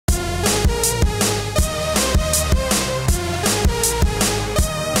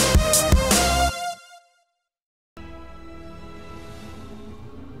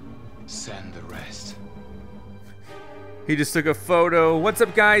He just took a photo. What's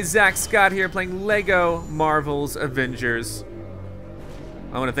up, guys? ZackScott here playing LEGO Marvel's Avengers.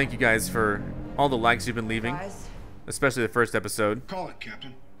 I want to thank you guys for all the likes you've been leaving, especially the first episode. Call it,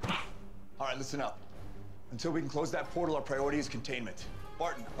 Captain. All right, listen up. Until we can close that portal, our priority is containment.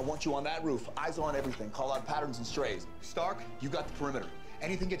 Barton, I want you on that roof. Eyes on everything. Call out patterns and strays. Stark, you got the perimeter.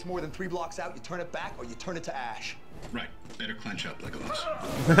 Anything gets more than 3 blocks out, you turn it back or you turn it to ash. Right. Better clench up, Legolas.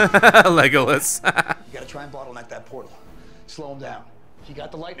 Legolas. You gotta try and bottleneck that portal. Slow him down. He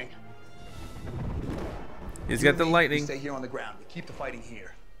got the lightning. He's got the lightning. Stay here on the ground. We keep the fighting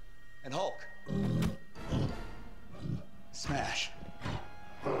here. And Hulk. Smash.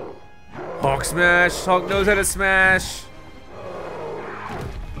 Hulk smash. Hulk knows how to smash.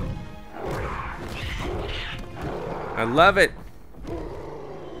 I love it.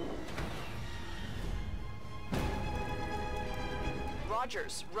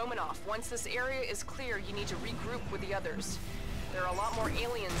 Rogers, Romanoff, once this area is clear, you need to regroup with the others. There are a lot more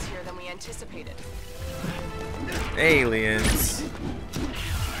aliens here than we anticipated. Aliens.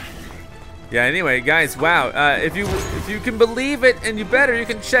 Yeah, anyway, guys, wow. If you can believe it, and you better, you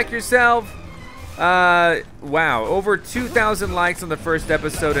can check yourself. Wow, over 2,000 likes on the first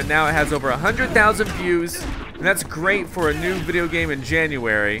episode, and now it has over 100,000 views. And that's great for a new video game in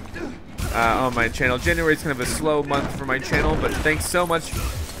January on my channel. January is kind of a slow month for my channel, but thanks so much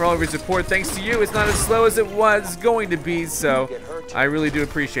for all of your support. Thanks to you, it's not as slow as it was going to be, so I really do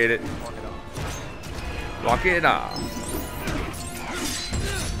appreciate it. Walk it off.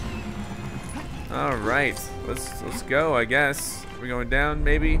 All right, let's go. I guess we're going down,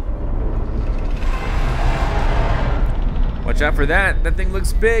 maybe. Watch out for that. That thing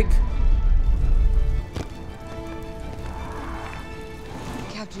looks big.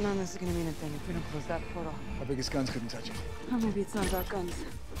 Captain, none of this is gonna mean a thing if we don't close that portal. Our biggest guns couldn't touch it. Or maybe it's not about guns.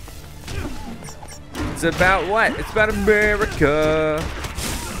 It's about what? It's about America.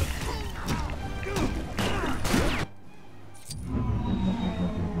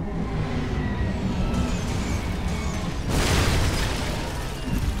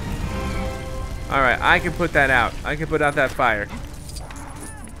 All right, I can put that out. I can put out that fire.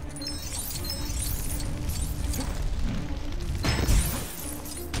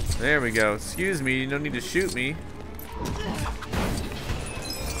 There we go. Excuse me, you don't need to shoot me.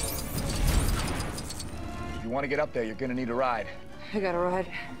 If you want to get up there, you're gonna need a ride. I got a ride.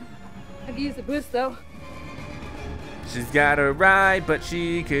 I've used the boost though. She's got a ride, but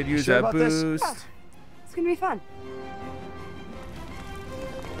she could use Sure a about this? boost. Yeah, it's gonna be fun.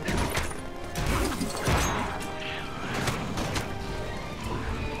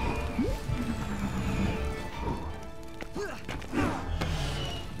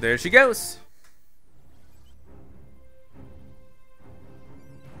 There she goes.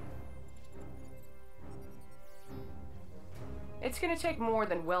 It's gonna take more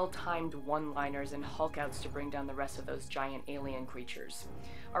than well-timed one-liners and Hulk-outs to bring down the rest of those giant alien creatures.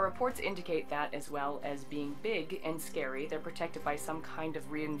 Our reports indicate that, as well as being big and scary, they're protected by some kind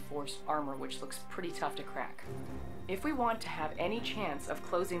of reinforced armor which looks pretty tough to crack. If we want to have any chance of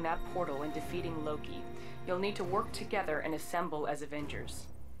closing that portal and defeating Loki, you'll need to work together and assemble as Avengers.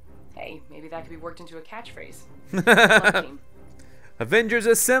 Hey, maybe that could be worked into a catchphrase. Good luck, team. Avengers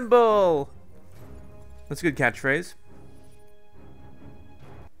Assemble. That's a good catchphrase.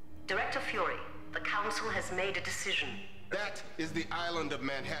 Director Fury, the Council has made a decision. That is the island of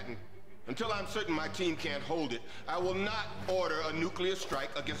Manhattan. Until I'm certain my team can't hold it, I will not order a nuclear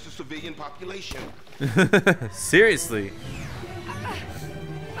strike against the civilian population. Seriously.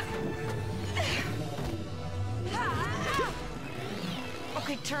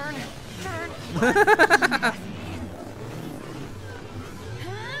 Okay, turn.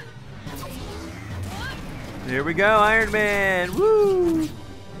 Here we go, Iron Man. Woo!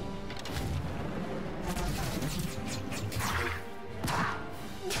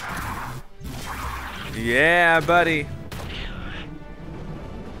 Yeah, buddy.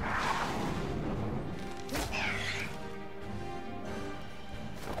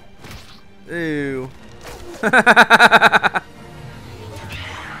 Ew. I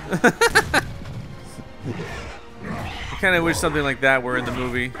kind of wish something like that were in the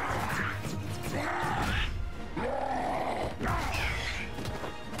movie.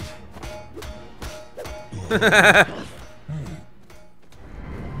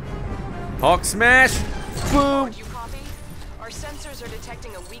 Hulk smash! Boom! You copy? Our sensors are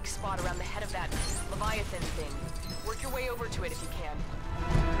detecting a weak spot around the head of that Leviathan thing. Work your way over to it if you can.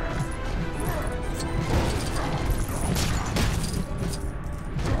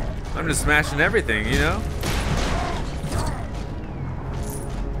 I'm just smashing everything, you know?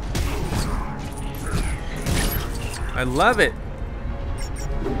 I I love it.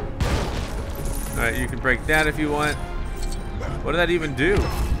 All right, you can break that if you want. What did that even do?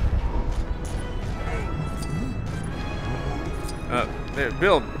 There,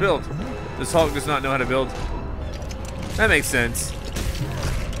 build. This Hulk does not know how to build. That makes sense.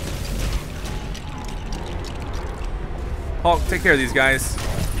 Hulk, take care of these guys.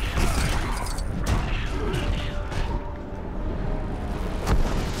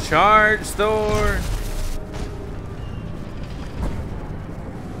 Charge, Thor.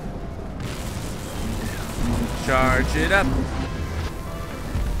 Charge it up.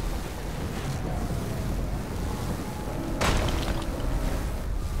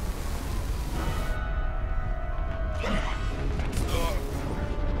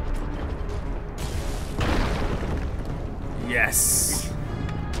 Yes.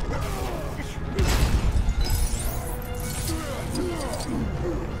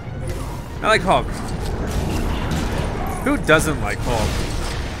 I like Hulk. Who doesn't like Hulk?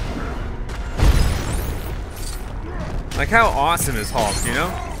 Like, how awesome is Hulk, you know?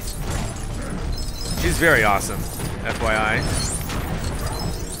 He's very awesome, FYI.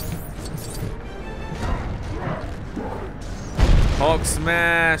 Hulk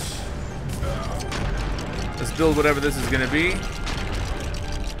smash. Let's build whatever this is gonna be.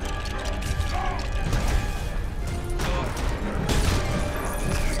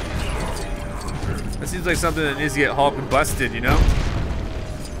 That seems like something that needs to get Hulk busted, you know?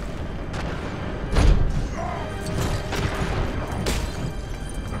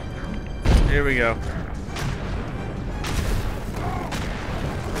 Here we go.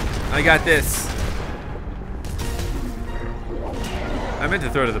 I got this. I meant to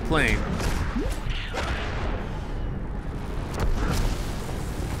throw to the plane.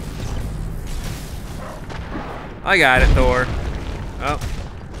 I got it, Thor. Oh.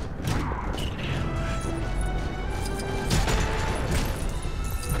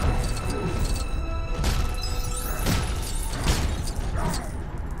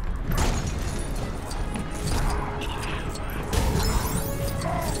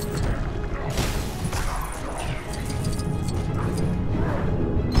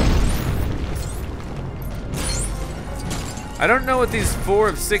 I don't know what these 4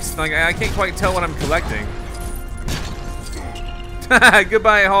 of 6, like, I can't quite tell what I'm collecting.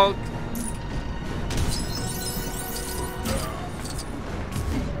 Goodbye, Hulk.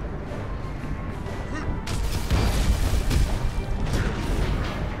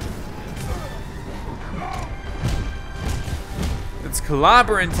 It's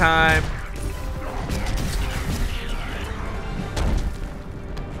clobbering time.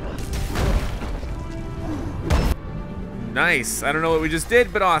 Nice. I don't know what we just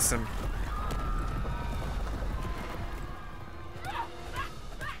did, but awesome.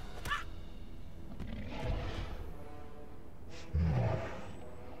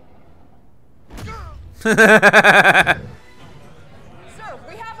 Sir,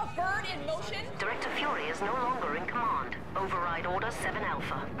 we have a bird in motion. Director Fury is no longer in command. Override Order 7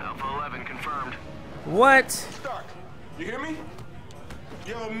 Alpha. Alpha 11 confirmed. What? Stark, you hear me?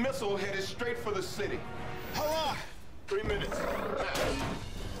 You have a missile headed straight for the city. How long? 3 minutes.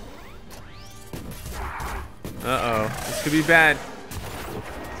 Uh-oh. This could be bad.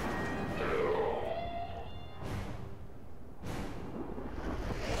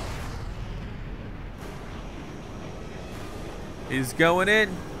 He's going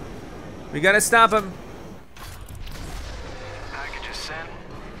in. We gotta stop him. Package is sent.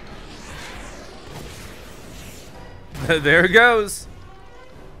 There it goes.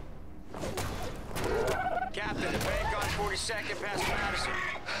 Captain, the bank on 42nd past Madison.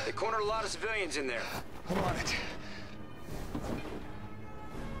 They cornered a lot of civilians in there. I'm on it.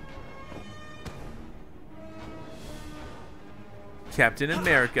 Captain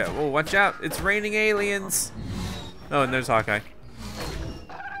America. Oh, watch out. It's raining aliens. Oh, and there's Hawkeye.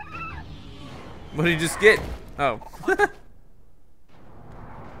 What did you just get? Oh.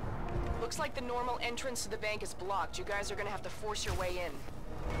 Looks like the normal entrance to the bank is blocked. You guys are gonna have to force your way in.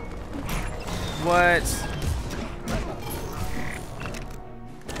 What?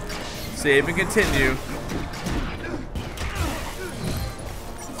 Save and continue.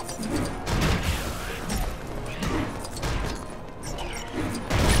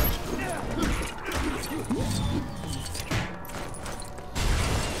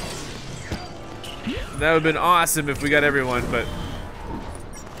 That would have been awesome if we got everyone, but...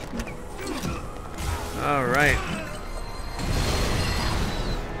 All right.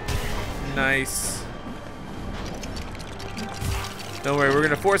 Nice. Don't worry, we're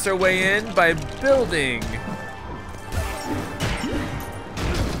gonna force our way in by building.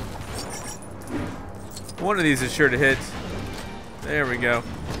 One of these is sure to hit. There we go.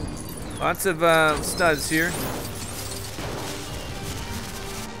 Lots of studs here.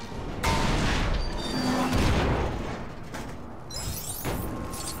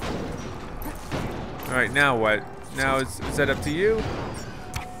 All right, now what? Now is that up to you?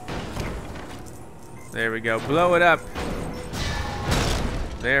 There we go. Blow it up.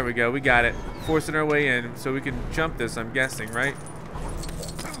 There we go. We got it. Forcing our way in so we can jump this, I'm guessing, right?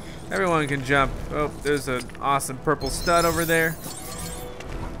 Everyone can jump. Oh, there's an awesome purple stud over there.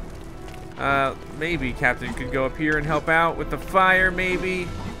 Maybe Captain could go up here and help out with the fire, maybe.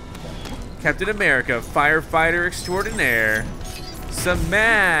 Captain America, firefighter extraordinaire.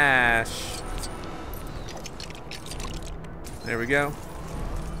 Smash! There we go.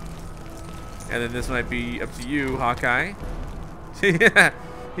 And then this might be up to you, Hawkeye. Yeah,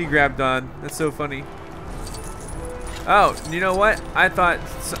 he grabbed on. That's so funny. Oh, you know what? I thought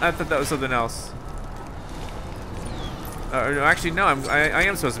that was something else. No, actually, no. I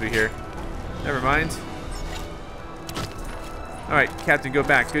am supposed to be here. Never mind. All right, Captain, go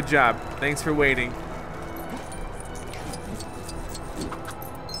back. Good job. Thanks for waiting.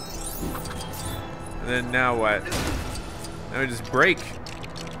 And then now what? Now we just break.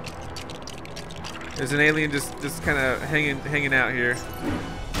 There's an alien just kind of hanging out here.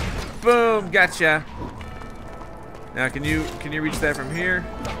 Boom! Gotcha. Now can you reach that from here?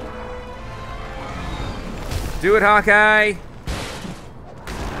 Do it, Hawkeye!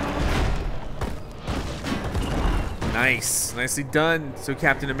 Nice, nicely done. So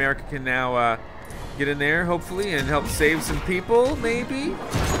Captain America can now get in there, hopefully, and help save some people, maybe.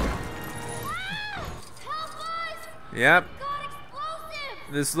 Yep.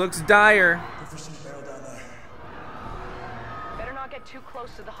 This looks dire. Better not get too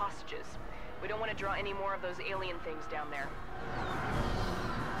close to the hostages. We don't want to draw any more of those alien things down there.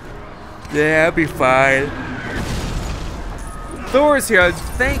 Yeah, I'll be fine. Thor's here.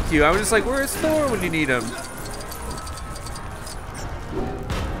 Thank you. I was just like, where's Thor when you need him?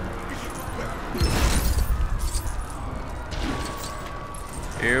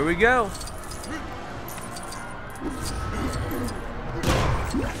 Here we go.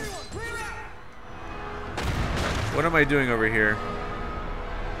 What am I doing over here?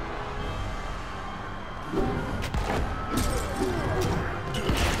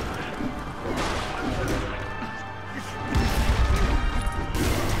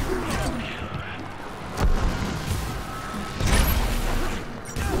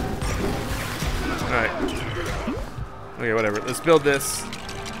 Alright. Okay, whatever. Let's build this.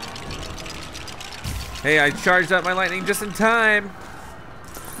 Hey, I charged up my lightning just in time.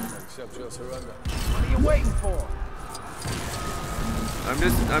 Accept your surrender. What are you waiting for? What do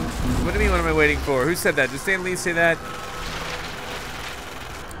you mean, what am I waiting for? Who said that? Did Stan Lee say that?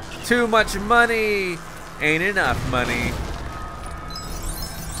 Too much money! Ain't enough money.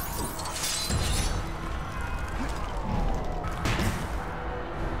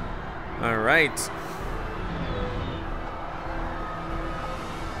 All right.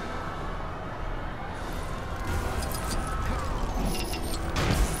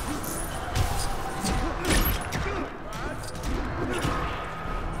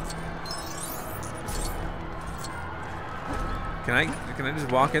 Can I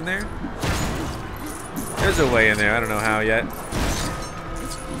just walk in there? There's a way in there. I don't know how yet.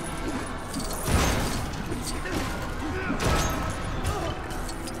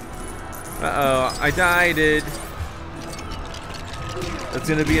 Uh-oh, I died. That's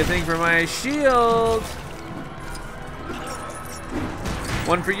gonna be a thing for my shield.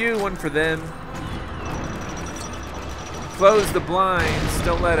 One for you, one for them. Close the blinds,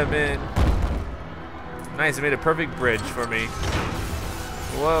 don't let them in. Nice, it made a perfect bridge for me.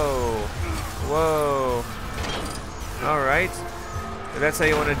 Whoa, whoa. All right, if that's how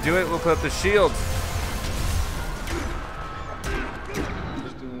you want to do it, we'll put up the shield.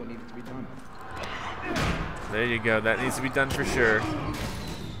 Just doing what needed to be done. There you go, that needs to be done for sure.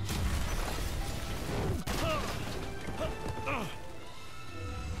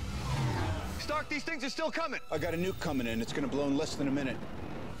 Stark, these things are still coming. I got a nuke coming in. It's gonna blow in less than a minute.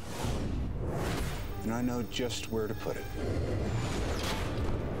 And I know just where to put it.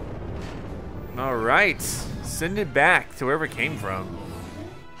 All right, send it back to wherever it came from.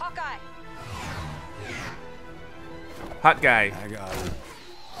 Hawkeye. Hot guy. I got it.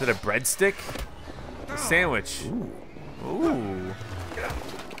 Is it a breadstick? A sandwich. Ooh.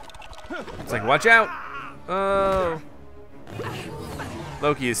 It's like, watch out. Oh.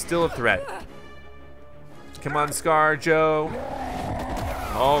 Loki is still a threat. Come on, Scar Joe.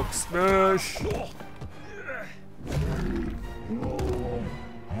 Hulk smash.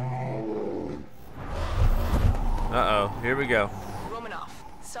 Uh-oh, here we go. Romanoff,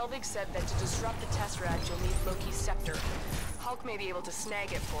 Selvig said that to disrupt the Tesseract, you'll need Loki's scepter. Hulk may be able to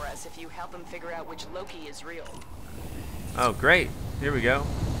snag it for us if you help him figure out which Loki is real. Oh, great. Here we go.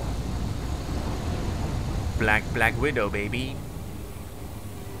 Black Widow, baby.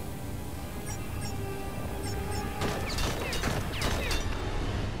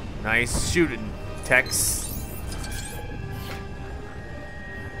 Nice shooting, Tex.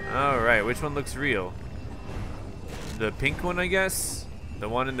 Alright, which one looks real? The pink one, I guess? The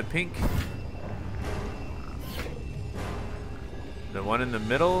one in the pink? The one in the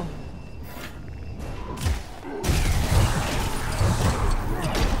middle?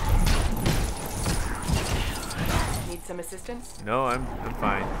 Need some assistance? No, I'm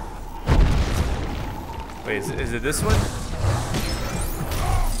fine. Wait, is it this one?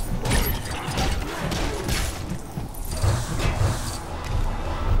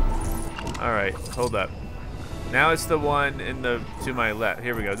 All right, hold up. Now it's the one in the to my left.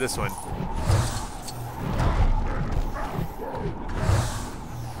 Here we go. This one.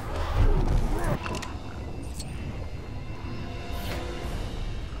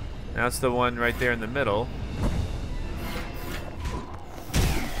 Now it's the one right there in the middle.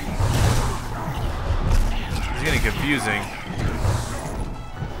 It's getting confusing.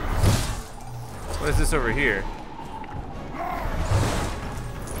 What is this over here?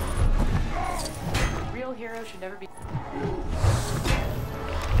 Real hero should never be.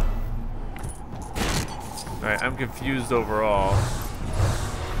 Alright, I'm confused overall.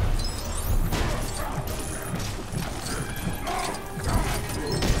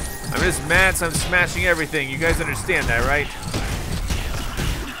 I'm just mad, so I'm smashing everything. You guys understand that, right?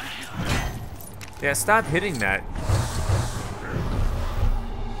 Yeah, stop hitting that.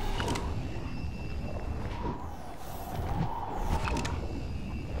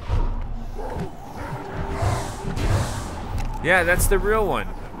 Yeah, that's the real one.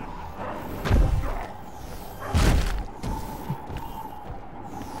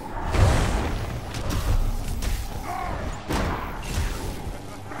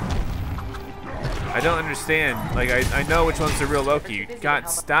 I don't understand. Like, I know which one's the real Loki. God,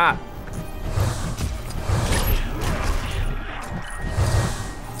 stop.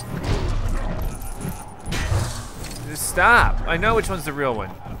 Just stop. I know which one's the real one.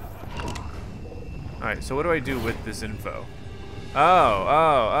 Alright, so what do I do with this info? Oh,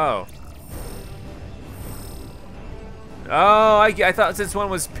 I thought since one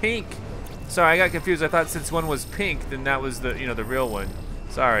was pink. Sorry, I got confused. I thought since one was pink, then that was the, the real one.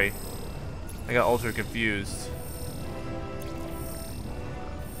 Sorry. I got ultra confused.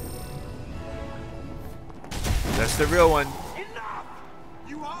 That's the real one. Enough!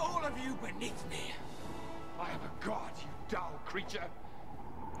 You are all of you beneath me. I am a god, you dull creature.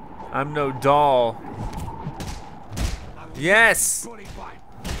 I'm no doll. Yes!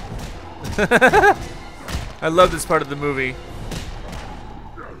 I love this part of the movie.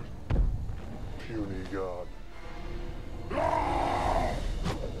 Puny god.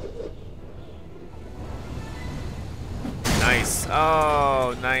 Nice.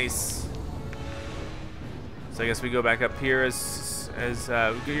 Oh, nice. So I guess we go back up here as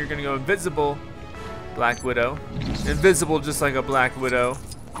you're gonna go invisible, Black Widow. Invisible just like a Black Widow.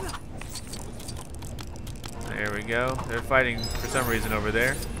 There we go. They're fighting for some reason over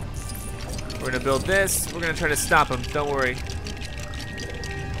there. We're gonna build this. We're gonna try to stop them. Don't worry.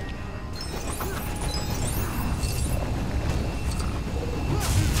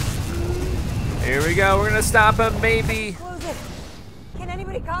 Here we go. We're gonna stop him, maybe. Close it. Can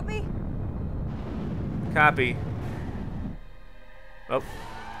anybody copy? Copy. Oh.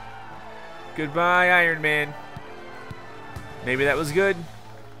 Goodbye, Iron Man. Maybe that was good.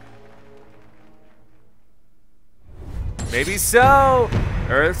 Maybe so.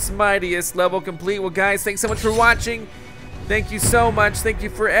 Earth's Mightiest level complete. Well, guys, thanks so much for watching. Thank you so much. Thank you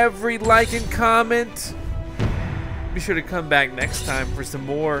for every like and comment. Be sure to come back next time for some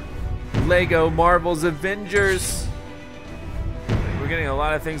more LEGO Marvel's Avengers. We're getting a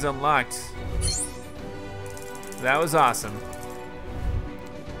lot of things unlocked. That was awesome.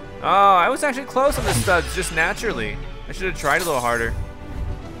 Oh, I was actually close on the studs, just naturally. I should have tried a little harder.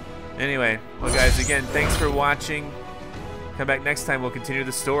 Anyway, well guys, again, thanks for watching. Come back next time, we'll continue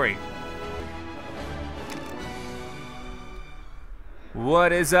the story.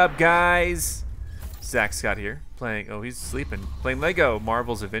 What is up, guys? ZackScott here, playing, oh, he's sleeping. Playing LEGO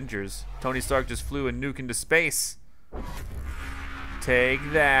Marvel's Avengers. Tony Stark just flew a nuke into space. Take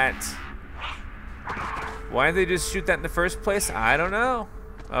that. Why did they just shoot that in the first place? I don't know.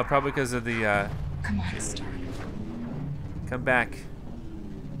 Probably because of the, Come on, Stark. Come back.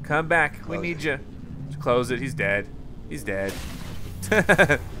 Come back, we need you. close it. He's dead. He's dead.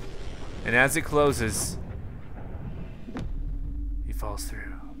 And as it closes, he falls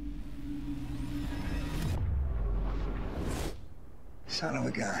through. Son of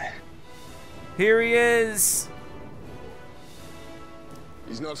a gun. Here he is.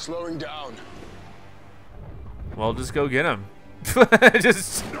 He's not slowing down. Well, just go get him.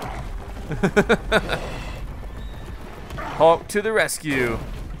 Just Hulk to the rescue.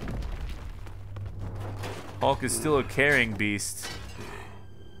 Hulk is still a carrying beast.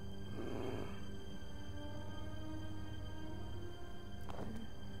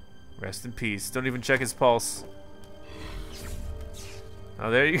 Rest in peace. Don't even check his pulse. Oh,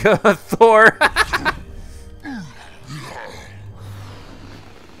 there you go, Thor.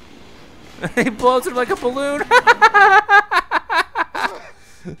 He blows him like a balloon.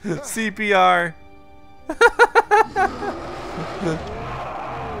 CPR.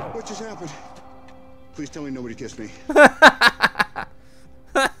 What just happened? Please tell me nobody kissed me.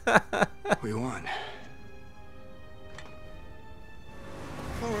 We won.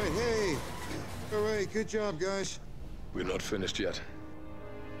 All right, hey. All right, good job, guys. We're not finished yet.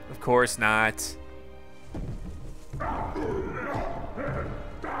 Of course not.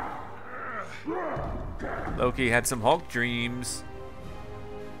 Loki had some Hulk dreams.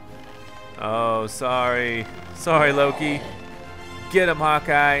 Oh, sorry. Sorry, Loki. Get him,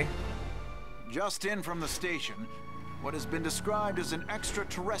 Hawkeye. Just in from the station, what has been described as an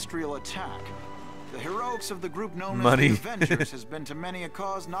extraterrestrial attack. The heroics of the group known as the Avengers has been to many a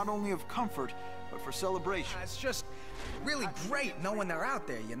cause not only of comfort, but for celebration. It's just really great knowing they're out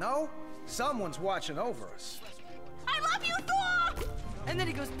there, you know? Someone's watching over us. I love you, Thor! And then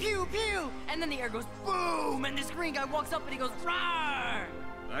he goes pew pew, and then the air goes boom, and this green guy walks up and he goes roar.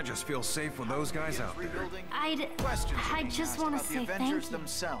 I just feel safe with those guys out there. I just want to say the Avengers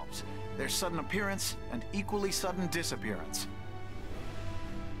themselves, their sudden appearance and equally sudden disappearance.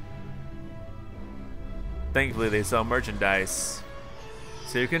 Thankfully, they sell merchandise,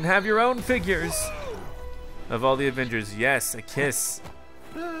 so you can have your own figures of all the Avengers. Yes, a kiss.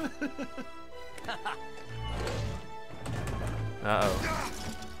 Uh-oh.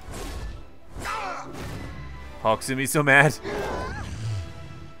 Hulk's gonna be so mad.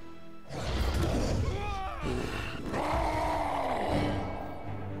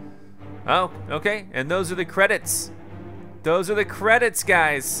 Oh, okay, and those are the credits. Those are the credits,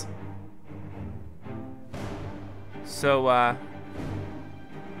 guys. So,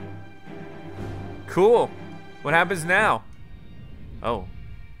 cool. What happens now? Oh,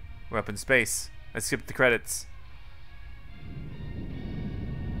 we're up in space. I skipped the credits.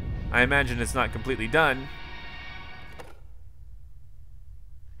 I imagine it's not completely done.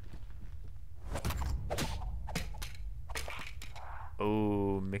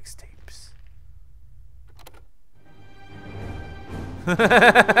 Oh, mixtapes.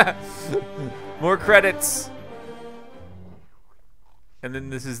 More credits. And then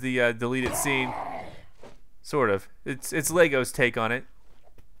this is the deleted scene. Sort of. It's Lego's take on it.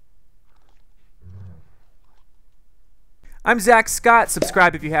 I'm ZackScott.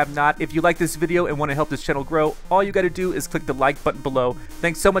 Subscribe if you have not. If you like this video and want to help this channel grow, all you got to do is click the like button below.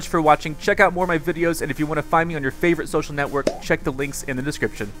 Thanks so much for watching. Check out more of my videos, and if you want to find me on your favorite social network, check the links in the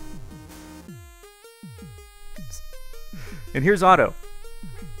description. And here's Otto.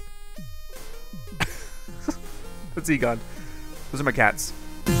 That's Egon. Those are my cats.